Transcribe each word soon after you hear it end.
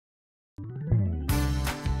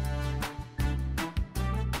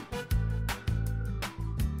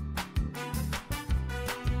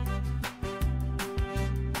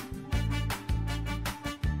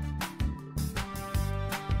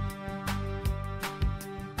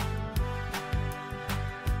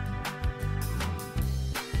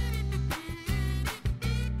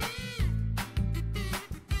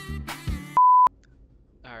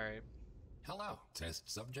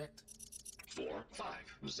Subject? 4509.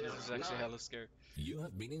 This is actually hella scary. You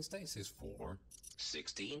have been in stasis for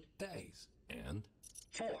 16 days and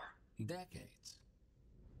 4. decades.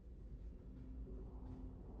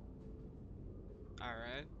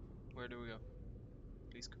 Alright. Where do we go?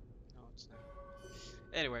 Please go. No, it's not.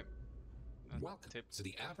 Anyway. Welcome Tip. to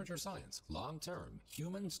the Aperture Science Long-Term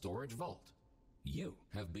Human Storage Vault. You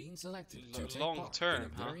have been selected to take part Long-term,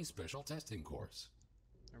 in a very special testing course.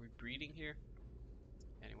 Are we breeding here?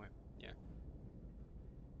 Anyway, yeah.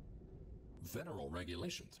 Federal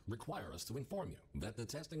regulations require us to inform you that the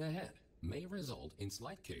testing ahead may result in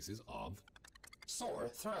slight cases of sore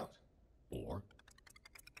throat or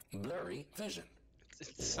blurry vision.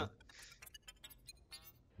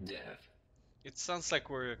 Death. It sounds like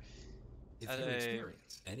we're If at you a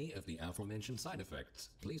experience any of the aforementioned side effects,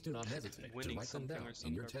 please do not hesitate to winning write them something down or in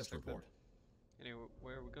some your purpose test like that. report. Anyway,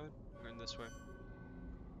 where are we going? We're going this way.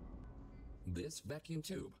 This vacuum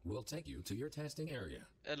tube will take you to your testing area.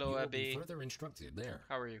 Hello, You will Abby. be further instructed there.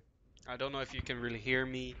 How are you? I don't know if you can really hear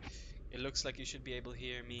me. It looks like you should be able to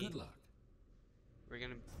hear me. Good luck. We're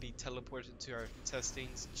gonna be teleported to our testing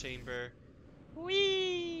chamber.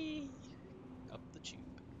 Whee! Up the tube.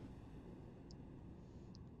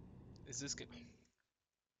 Is this good?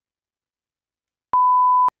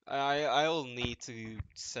 I'll need to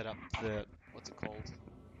set up the what's it called?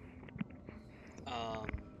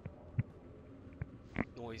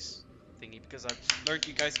 Noise thingy because I've learned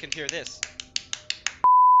you guys can hear this.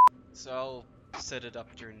 So I'll set it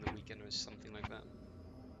up during the weekend or something like that.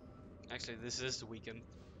 Actually, this is the weekend.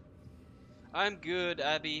 I'm good,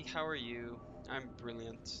 Abby. How are you? I'm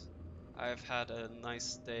brilliant. I've had a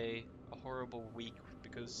nice day, a horrible week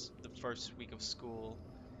because the first week of school.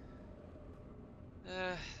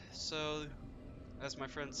 So, as my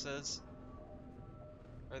friend says,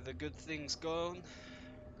 are the good things gone?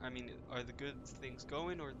 I mean, are the good things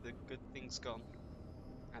going or the good things gone?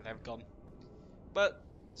 And they've gone. But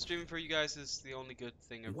streaming for you guys is the only good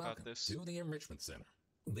thing about Welcome this. to the Enrichment Center.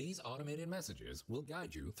 These automated messages will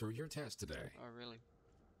guide you through your test today. Oh, really?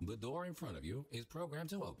 The door in front of you is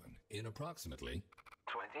programmed to open in approximately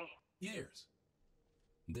 20. years.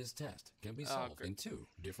 This test can be Oh, solved great. in 2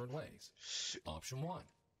 different ways. Option 1,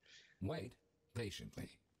 wait patiently.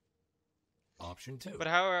 Option 2, But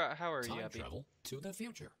how are you, time Abby? travel to the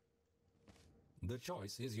future. The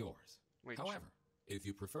choice is yours. Wait, However, if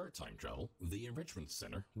you prefer time travel, the Enrichment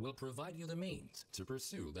Center will provide you the means to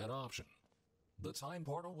pursue that option. The time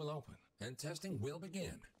portal will open and testing will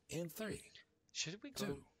begin in 3, should we go?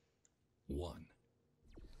 2, 1.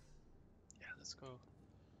 Yeah, let's go.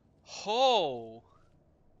 Ho!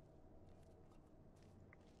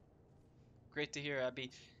 Great to hear,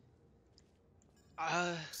 Abby.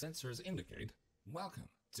 Sensors indicate, welcome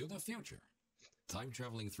to the future. Time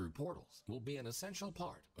traveling through portals will be an essential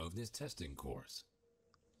part of this testing course.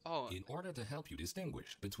 Oh, In order to help you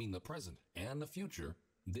distinguish between the present and the future,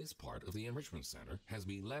 this part of the Enrichment Center has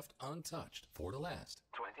been left untouched for the last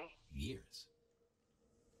 20. years.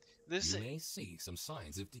 this. You may see some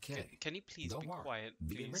signs of decay. Can you please Don't be worry, quiet,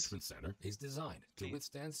 the please? Enrichment Center is designed to Please.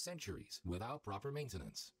 withstand centuries without proper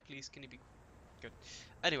maintenance. Please, can you be good?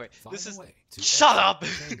 Anyway, Find this a is. way to Shut exit up! the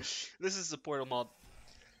chamber. This is the portal mod.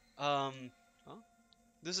 Huh?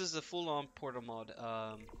 This is the full-on portal mod.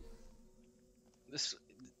 This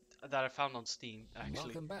that I found on Steam, actually.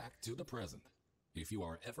 Welcome back to the present. If you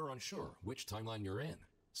are ever unsure which timeline you're in,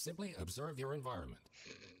 simply observe your environment.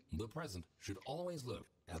 The present should always look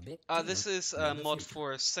a bit This clearer is a than the mod future.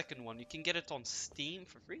 for a second one. You can get it on Steam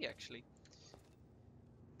for free, actually.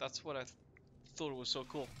 That's what I thought was so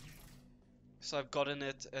cool. So I've gotten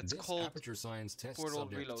it. It's This called Aperture Science test Portal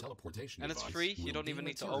subject Reload. teleportation And it's device free. You will don't even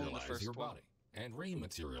need to own the dematerialize first your one. body and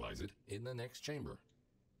rematerialize it in the next chamber.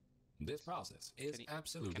 This process is Can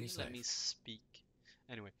absolutely you safe. let me speak?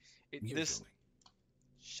 Anyway, Usually. this.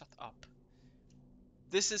 Shut up.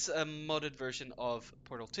 This is a modded version of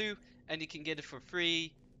Portal 2, and you can get it for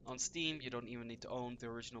free on Steam. You don't even need to own the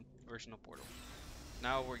original version of Portal.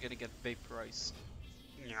 Now we're gonna get vaporized.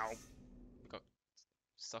 Meow. We got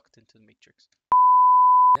sucked into the matrix.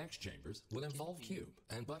 Next chambers will involve cube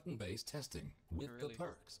and button-based testing with Really? the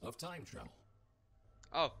perks of time travel.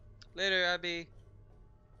 Oh, later, Abby.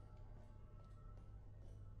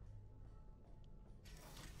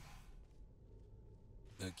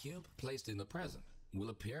 A cube placed in the present will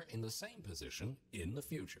appear in the same position in the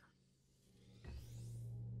future.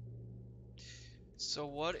 So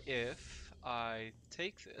what if I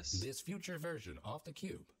take this? This future version of the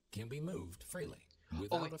cube can be moved freely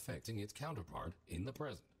without wait. affecting its counterpart in the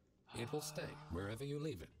present. It will stay wherever you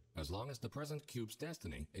leave it, as long as the present cube's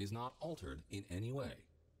destiny is not altered in any way.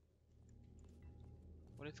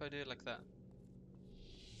 What if I do it like that?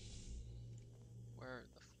 Where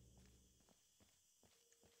the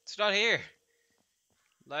It's not here!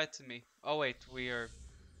 Lied to me. Oh wait, we are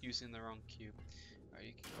using the wrong cube. Alright,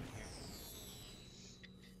 you can go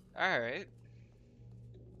here. Alright.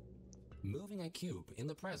 Moving a cube in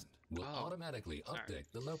the present will Oh, automatically update alright.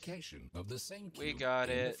 the location of the same cube We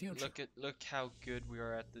got in the it. future. Look how good we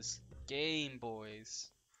are at this game,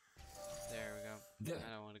 boys. There we go. Good.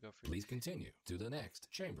 I don't want to go for Please continue to the next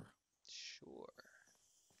chamber. Sure.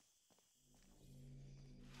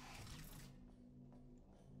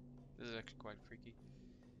 This is actually quite freaky.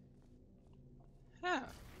 Ah.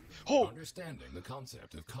 Oh! Understanding the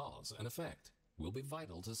concept of cause and effect will be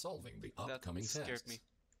vital to solving the upcoming That scared tests. me.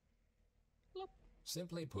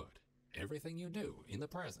 Simply put, everything you do in the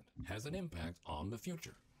present has an impact on the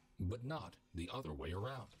future, but not the other way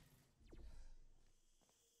around.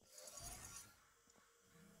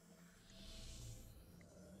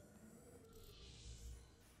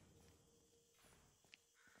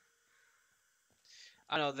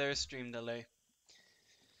 I know there's stream delay.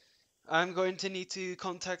 I'm going to need to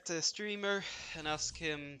contact a streamer and ask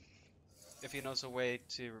him if he knows a way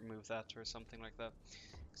to remove that or something like that.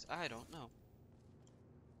 'Cause I don't know.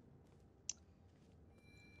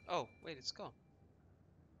 Oh, wait, it's gone.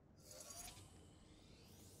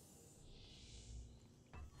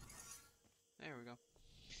 There we go.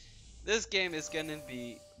 This game is gonna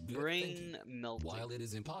be Good brain thinking. melting. While it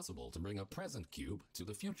is impossible to bring a present cube to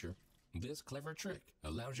the future, this clever trick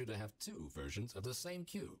allows you to have two versions of the same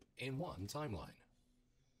cube in one timeline.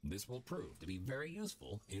 This will prove to be very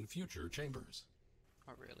useful in future chambers.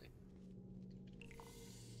 Oh, really?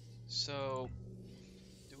 So,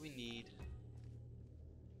 do we need...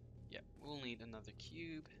 Yeah, we'll need another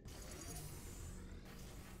cube.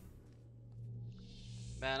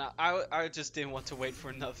 Man, I just didn't want to wait for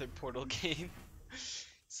another Portal game.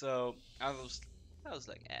 So, I was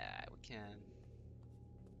like, we can.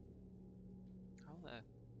 How the...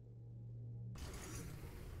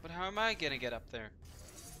 But how am I gonna get up there?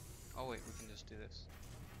 Oh wait, we can just do this.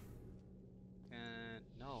 And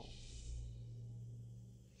no.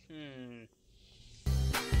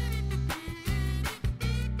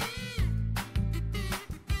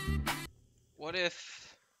 What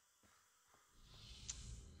if...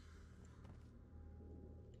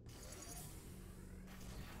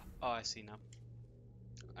 Oh, I see now.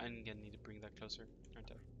 I'm gonna need to bring that closer,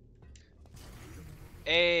 aren't I?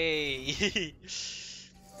 Hey!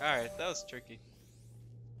 Alright, that was tricky.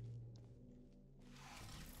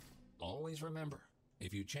 Always remember,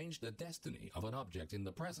 if you change the destiny of an object in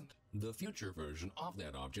the present, the future version of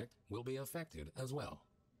that object will be affected as well.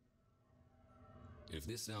 If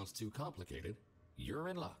this sounds too complicated, you're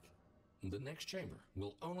in luck. The next chamber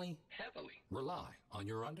will only Heavily. rely on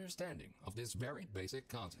your understanding of this very basic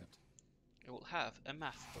concept. It will have a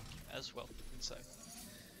math book as well inside.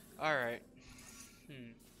 Alright.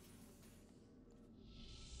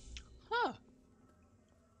 Huh.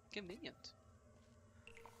 Convenient.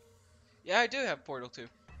 Yeah, I do have Portal 2.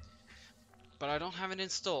 But I don't have it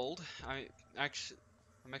installed. I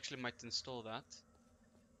actually might install that.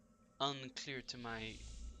 Unclear to my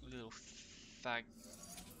little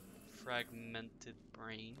fragmented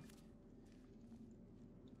brain.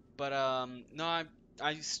 But no, I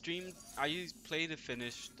played it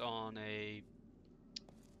finished on a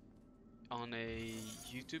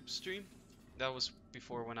YouTube stream. That was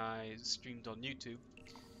before when I streamed on YouTube.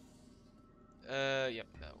 Yep,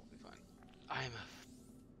 that will be fine. I'm a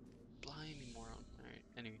blimey moron. Alright,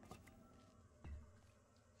 anyway.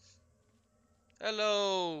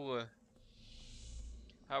 Hello!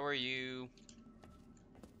 How are you?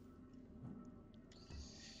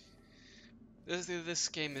 This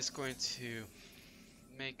game is going to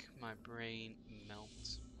make my brain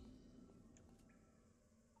melt.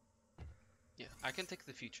 Yeah, I can take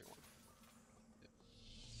the future one.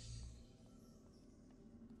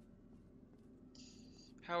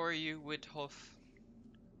 How are you, Widhoff?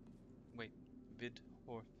 Wait,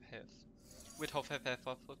 Widhoff.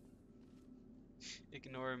 Widhoff.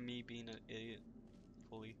 Ignore me being an idiot.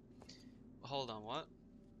 Fully. Hold on, what?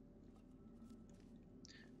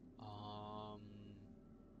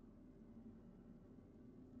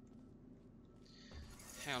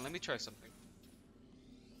 Hang on, let me try something.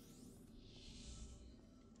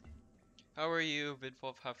 How are you,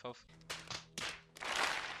 Vidwolf Half-Elf?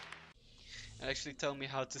 And actually tell me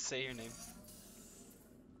how to say your name.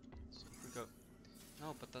 So here we go.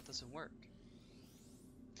 No, but that doesn't work.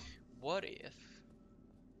 What if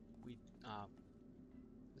we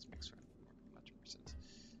this makes much more sense.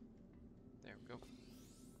 There we go.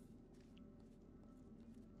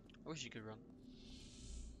 I wish you could run.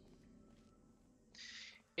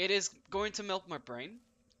 It is going to melt my brain,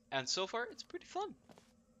 and so far it's pretty fun.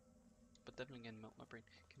 But definitely gonna melt my brain.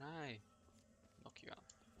 Can I knock you out?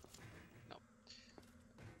 No.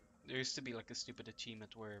 There used to be like a stupid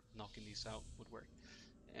achievement where knocking these out would work.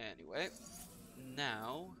 Anyway,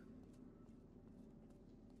 now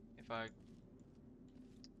if I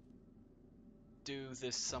do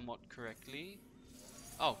this somewhat correctly.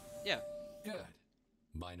 Oh, yeah. Good.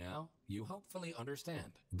 By now, you hopefully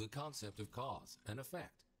understand the concept of cause and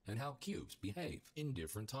effect and how cubes behave in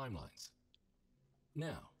different timelines.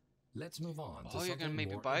 Now, let's move on to Oh, you're gonna something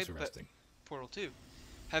maybe more buy interesting. Portal 2.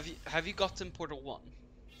 Have you gotten Portal 1?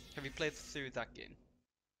 Have you played through that game?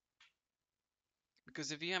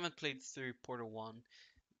 Because if you haven't played through Portal 1,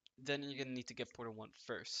 then you're gonna need to get Portal 1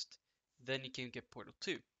 first. Then you can get Portal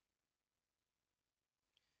 2.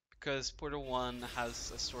 Because Portal 1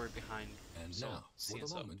 has a story behind And so now, for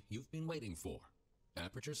the moment you've been waiting for.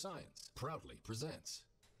 Aperture Science proudly presents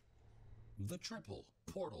the Triple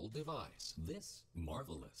Portal Device. This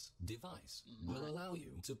marvelous device will allow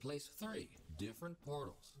you to place 3 different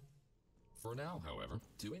portals. For now, however,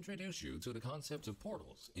 to introduce you to the concept of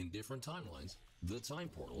portals in different timelines, the time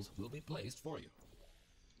portals will be placed for you.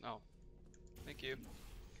 Oh, thank you.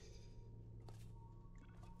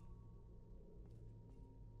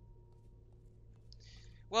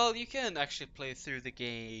 Well, you can actually play through the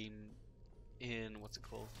game in, what's it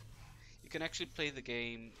called? You can actually play the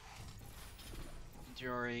game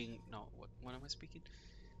during, no, what am I speaking?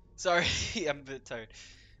 Sorry, I'm a bit tired.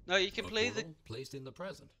 No, you can A play the, portal placed in the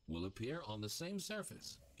present will appear on the same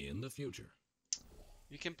surface in the future.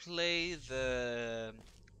 you can play the,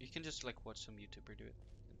 you can just like watch some YouTuber do it.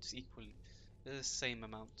 It's equally, the same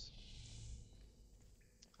amount.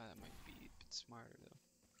 That might be a bit smarter though.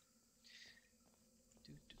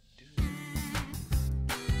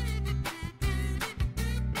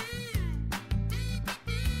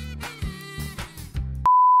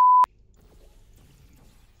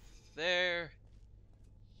 There.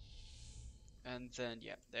 And then,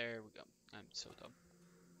 yeah, there we go. I'm so dumb.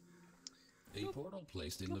 A portal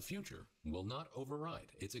placed in the future will not override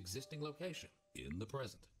its existing location in the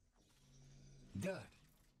present. Good.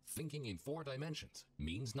 Thinking in 4 dimensions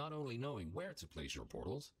means not only knowing where to place your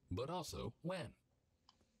portals, but also when.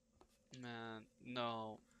 Man,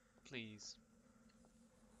 no, please.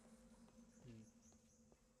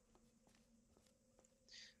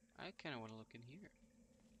 I kind of want to look in here.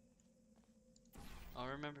 I'll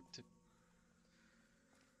remember to...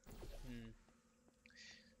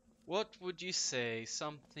 What would you say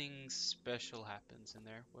something special happens in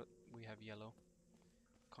there? What, we have yellow.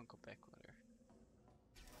 Can't go back there.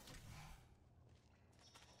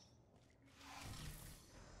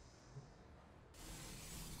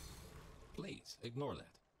 Please ignore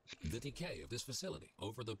that. The decay of this facility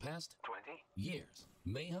over the past 20. years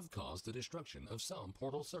may have caused the destruction of some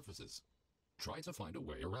portal surfaces. Try to find a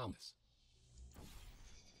way around this.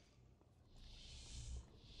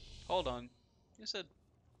 Hold on. You said...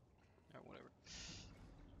 Oh, whatever.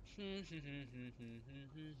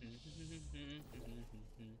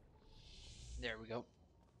 There we go.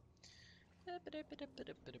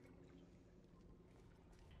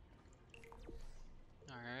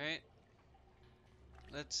 Alright.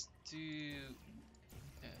 Let's do...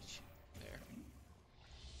 Edge. There.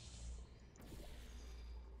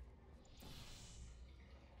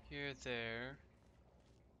 Here, there.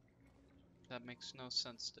 That makes no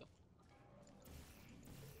sense still.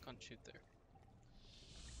 Can't shoot there.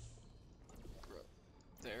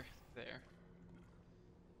 There, there.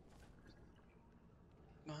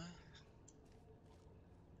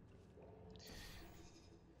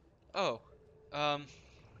 Oh,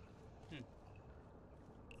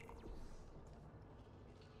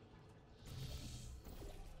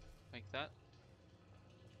 like that.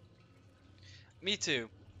 Me too.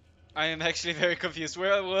 I am actually very confused.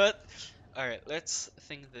 Where, what? Alright, let's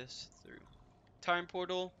think this through. Time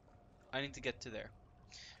portal. I need to get to there.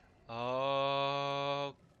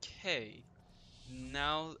 Okay.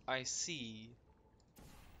 Now I see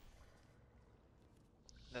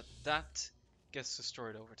that that gets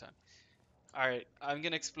destroyed over time. Alright, I'm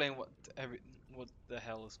gonna explain what the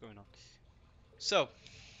hell is going on. So,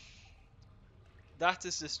 that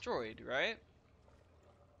is destroyed, right?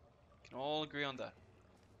 Can all agree on that.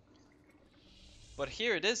 But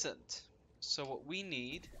here it isn't. So what we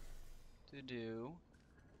need to do...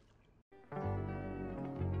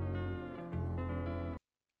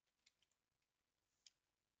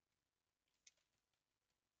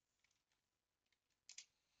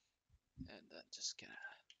 And that just gonna...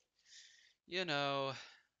 You know...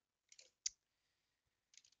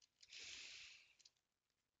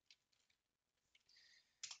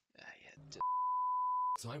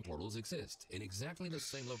 Time portals exist in exactly the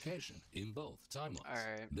same location in both timelines.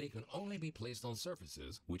 Alright. They can only be placed on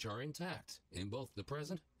surfaces which are intact in both the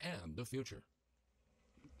present and the future.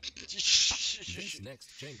 This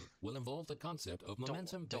next chamber will involve the concept of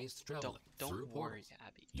momentum-based traveling through Don't worry, portals.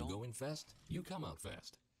 Abby. You go in fast, you come out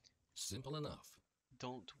fast. Simple enough.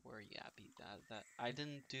 Don't worry, Abby. That I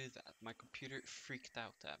didn't do that. My computer freaked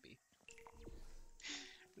out, Abby.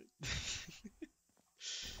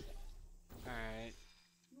 Alright.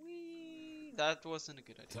 That wasn't a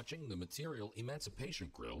good idea. Touching the material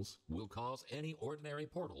emancipation grills will cause any ordinary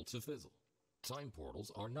portal to fizzle. Time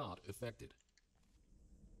portals are not affected.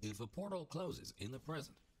 If a portal closes in the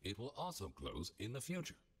present, it will also close in the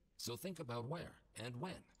future. So think about where and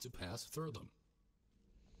when to pass through them.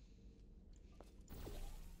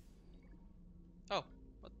 Oh,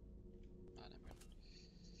 what? Oh, never mind.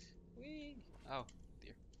 Whee! Oh,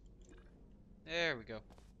 dear. There we go.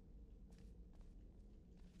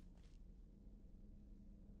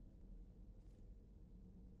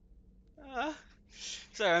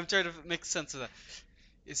 Sorry, I'm trying to make sense of that.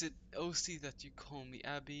 Is it OC that you call me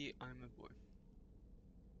Abby? I'm a boy.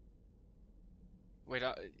 Wait,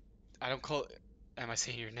 I don't call. Am I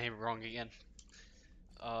saying your name wrong again?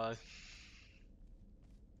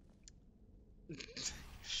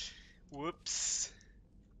 Whoops.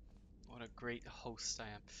 What a great host I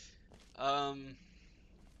am.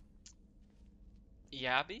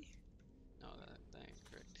 Yabby? No, that ain't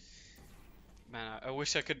correct. Man, I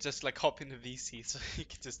wish I could just like hop into VC so you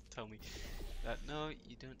could just tell me that. No,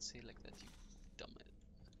 you don't say like that, you dumb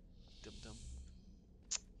dum.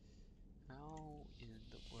 How in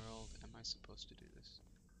the world am I supposed to do this?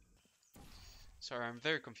 Sorry, I'm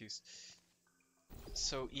very confused.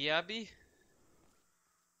 So, Yabby?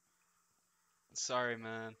 Sorry,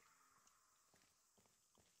 man.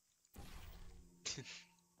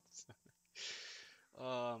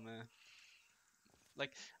 Oh, man.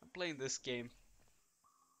 Like, I'm playing this game.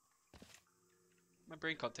 My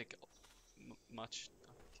brain can't take much.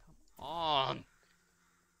 Come on!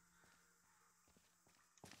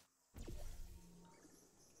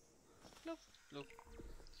 Look, look.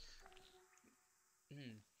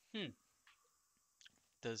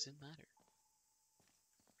 Doesn't matter.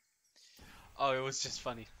 Oh, it was just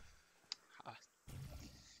funny.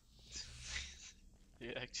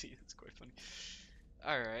 Yeah, actually, it's quite funny.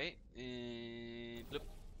 Alright, bloop.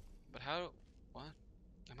 But how? What?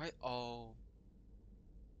 Am I? Oh.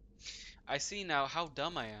 I see now how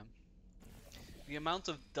dumb I am. The amount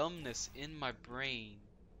of dumbness in my brain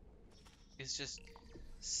is just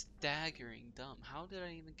staggering dumb. How did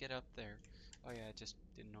I even get up there? Oh yeah, I just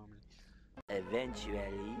did normally.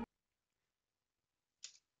 Eventually.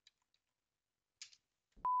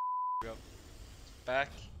 Go. Back.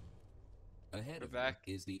 Ahead of back.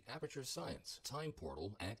 you is the Aperture Science Time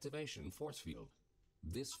Portal Activation Force Field.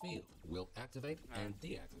 This field will activate and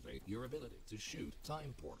deactivate your ability to shoot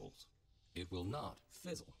time portals. It will not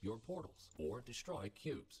fizzle your portals or destroy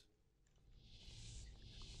cubes.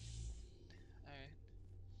 Alright.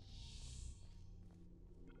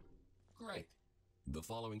 Great. The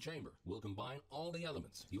following chamber will combine all the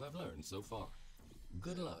elements you have learned so far.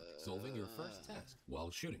 Good luck solving your first test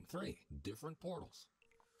while shooting 3 different portals.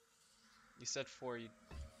 You said 4.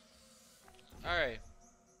 Alright.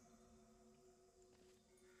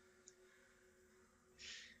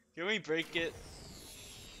 Can we break it?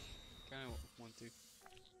 Kinda want to.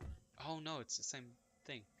 Oh no, it's the same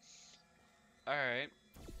thing. Alright.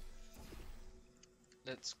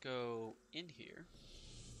 Let's go in here.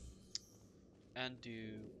 And do...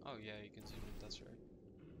 Oh yeah, you can zoom in, that's right.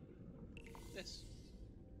 This.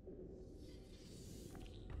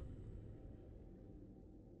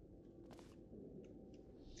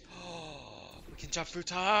 Oh, we can jump through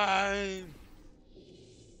time!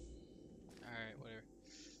 Alright, whatever.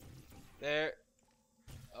 There.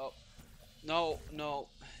 Oh. No, no.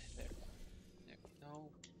 There. No.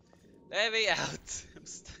 Let me out! I'm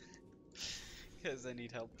stuck. Because I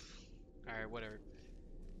need help. Alright, whatever.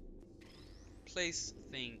 Place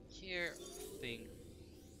thing here. Thing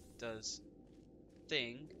does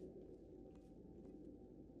thing.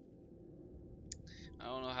 I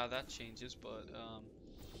don't know how that changes, but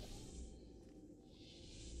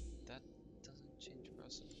that doesn't change for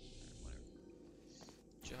us.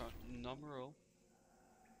 Whatever. Numeral.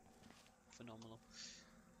 Phenomenal.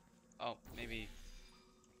 Oh, maybe.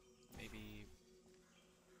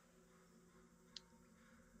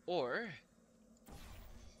 Or.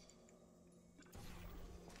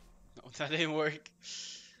 No, that didn't work.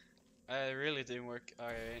 It really didn't work.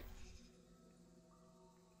 Alright.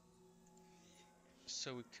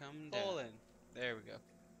 So we come down. There we go.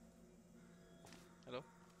 Hello?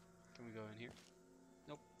 Can we go in here?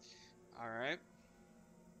 Nope. Alright.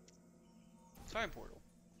 Time portal.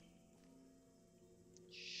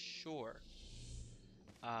 Sure.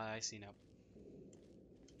 I see now.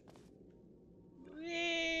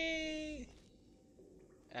 Whee!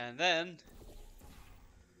 And then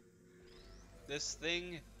this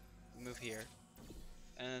thing move here.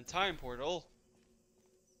 And then time portal.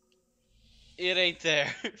 It ain't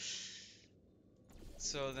there.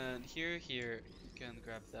 So then here, you can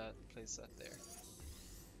grab that, place that there.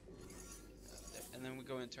 There. And then we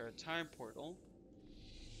go into our time portal.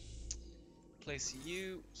 Place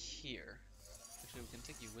you here. Actually, we can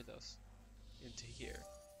take you with us into here.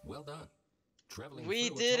 Well done. Traveling We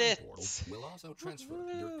through did a time it! portal will also transfer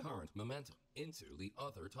your current momentum into the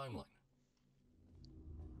other timeline.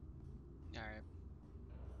 Alright.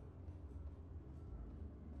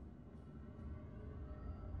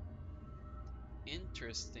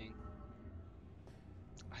 Interesting.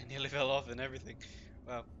 I nearly fell off and everything.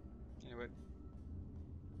 Well, anyway.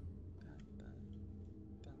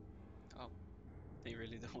 Oh, they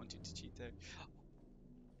really don't want you to cheat there.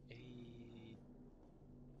 Hey.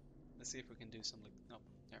 Let's see if we can do some like. No.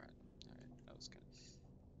 Alright. Alright. That was kind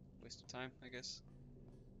of waste of time, I guess.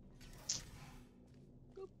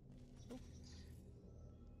 Boop. Boop.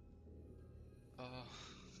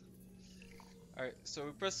 Alright, so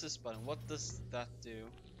we press this button. What does that do?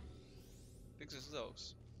 Fixes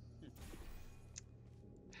those.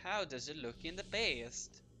 How does it look in the base?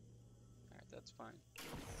 Alright, that's fine.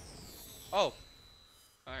 Oh!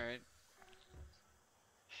 Alright.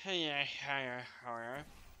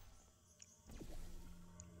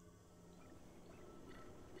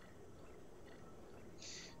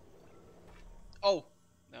 Oh!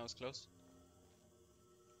 That was close.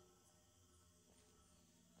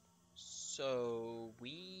 So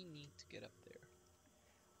we need to get up there.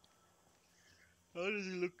 How does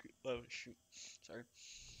it look? Oh shoot! Sorry.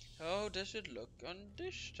 How does it look on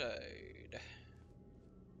this side?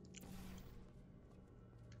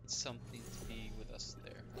 Something to be with us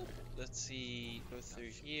there. Right, let's see. Go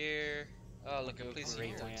through here. Oh, look, a place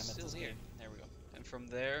here. I am still here. There we go. And from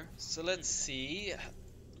there. So let's see.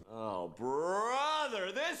 Oh,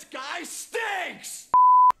 brother, this guy stinks!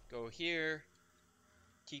 Go here.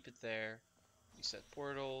 Keep it there. Reset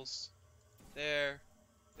portals. There.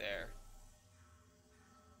 There.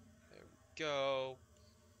 There we go.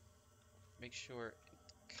 Make sure it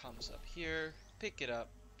comes up here. Pick it up.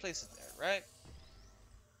 Place it there, right?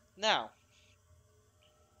 Now.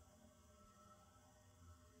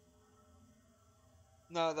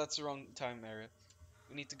 No, that's the wrong time area.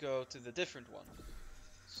 We need to go to the different one.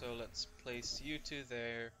 So let's place you two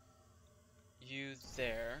there. You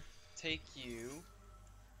there. Take you.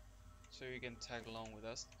 So you can tag along with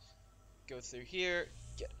us. Go through here.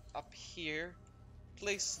 Get up here.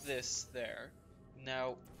 Place this there.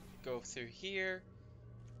 Now go through here.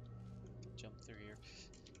 Jump through here.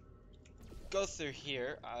 Go through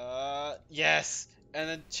here. Yes! And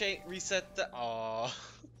then reset the. Aww.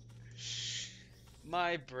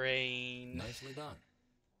 My brain. Nicely done.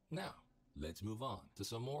 Now, let's move on to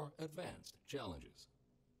some more advanced challenges.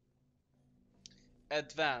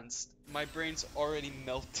 Advanced. My brain's already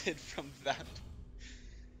melted from that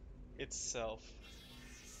itself.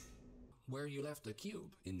 Where you left a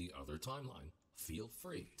cube in the other timeline, feel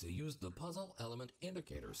free to use the puzzle element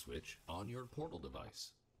indicator switch on your portal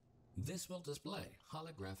device. This will display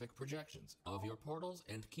holographic projections of your portals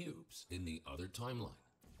and cubes in the other timeline.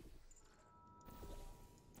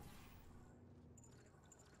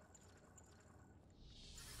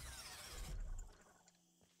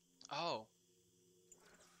 Oh.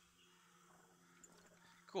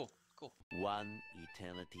 Cool, cool. One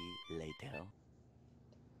eternity later.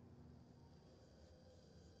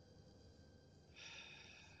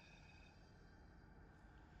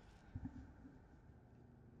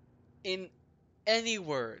 In any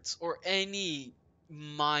words or any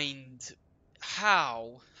mind,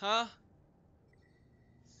 how, huh?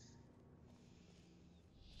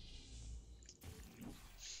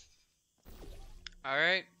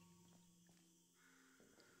 Alright.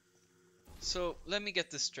 So let me get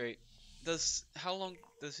this straight. How long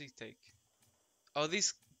does he take? Oh,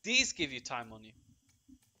 these give you time on you.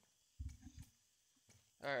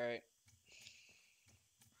 Alright.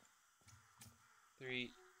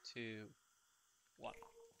 3, 2, 1.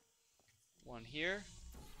 One here,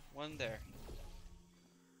 one there.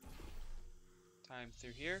 Time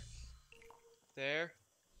through here. There.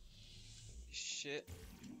 Shit.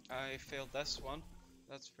 I failed this one.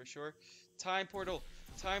 That's for sure. Time portal.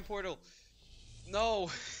 Time portal. No.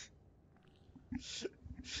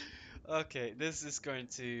 Okay, this is going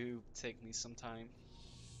to take me some time.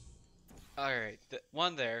 Alright,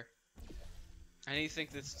 one there. I need to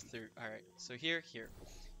think this through. Alright, so here.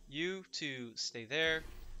 You two stay there.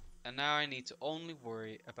 And now I need to only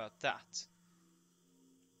worry about that.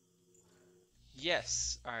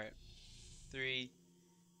 Yes. Alright. 3,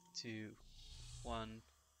 2, 1.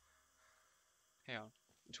 Hang on.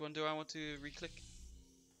 Which one do I want to re-click?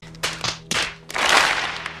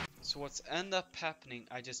 So what's end up happening,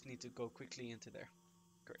 I just need to go quickly into there.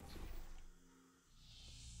 Great.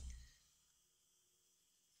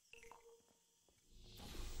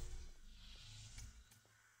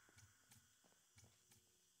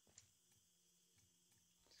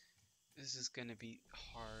 This is gonna be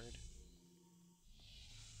hard.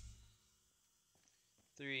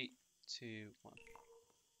 3, 2, 1.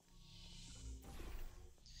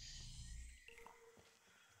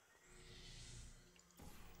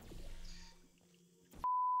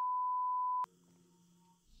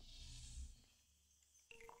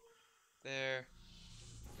 There,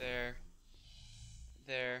 there,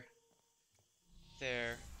 there,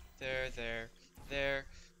 there, there.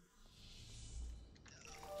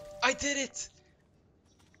 I did it!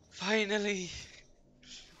 Finally!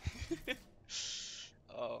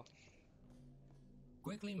 Oh.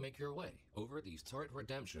 Quickly make your way over these turret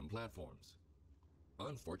redemption platforms.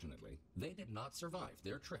 Unfortunately, they did not survive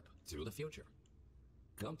their trip to the future.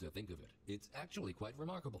 Come to think of it, it's actually quite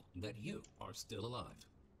remarkable that you are still alive.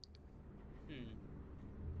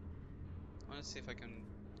 I want to see if I can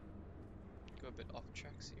go a bit off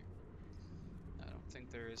tracks here. I don't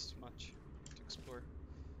think there is much to explore.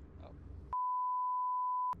 Oh.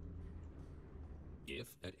 If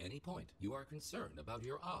at any point you are concerned about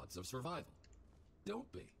your odds of survival,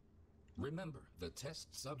 don't be. Remember the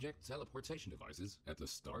test subject teleportation devices at the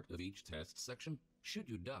start of each test section. Should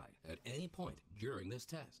you die at any point during this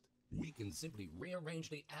test, we can simply rearrange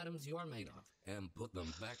the atoms you are made of and put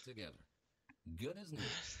them back together. Good as new.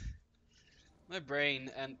 My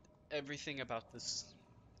brain and everything about this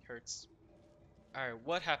hurts. Alright,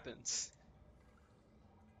 what happens?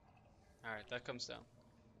 Alright, that comes down.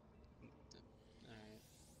 Alright.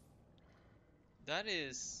 That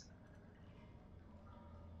is...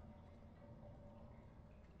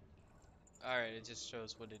 Alright, it just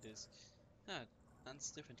shows what it is. Ah,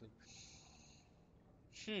 dance differently.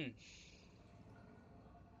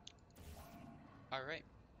 Alright.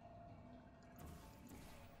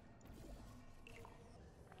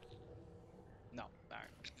 No, alright.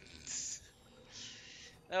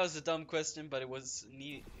 That was a dumb question, but it was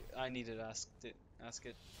I needed to ask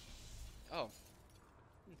it. Oh.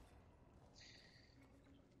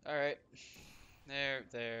 Alright.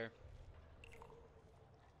 There.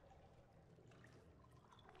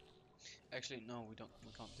 Actually, no, we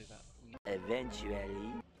can't do that.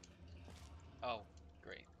 Eventually. Oh,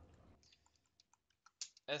 great.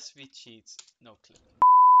 SV cheats, no clip.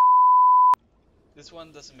 This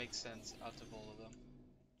one doesn't make sense out of all of them.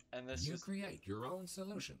 And this You is... create your own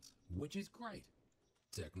solutions, which is great.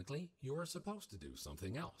 Technically, you are supposed to do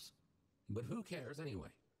something else. But who cares anyway?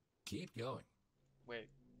 Keep going. Wait.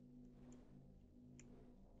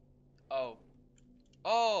 Oh.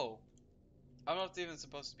 Oh! I'm not even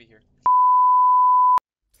supposed to be here.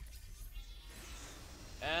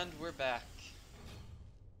 And we're back.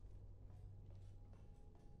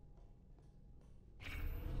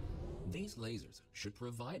 These lasers should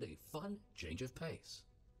provide a fun change of pace.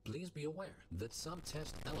 Please be aware that some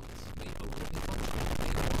test elements may only be functional.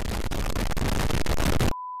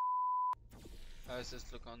 How does this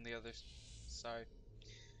look on the other side?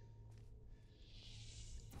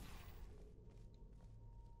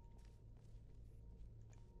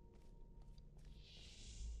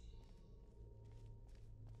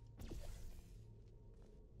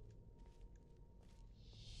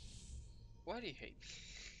 Why do you hate me?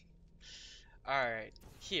 Alright,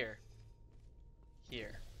 here.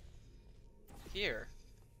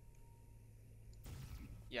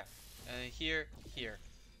 Yeah, here.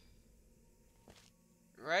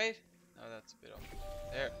 Right? Oh, that's a bit off.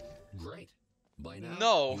 There. Great. By now,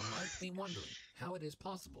 No. you might be wondering how it is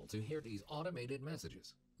possible to hear these automated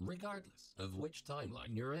messages, regardless of which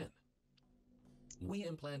timeline you're in. We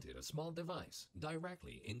implanted a small device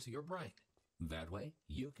directly into your brain. That way,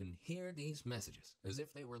 you can hear these messages as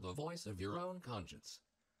if they were the voice of your own conscience.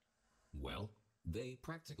 Well, they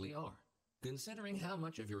practically are, considering how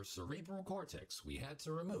much of your cerebral cortex we had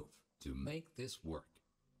to remove to make this work.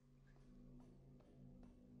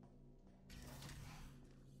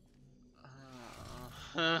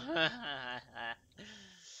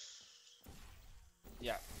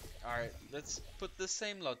 Yeah. Alright, let's put the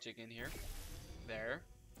same logic in here. There.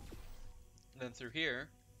 Then through here.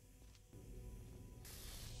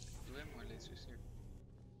 Do we have more lasers here?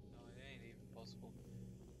 No, it ain't even possible.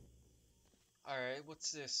 Alright,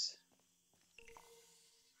 what's this?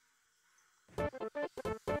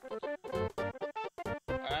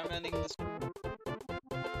 I'm ending this.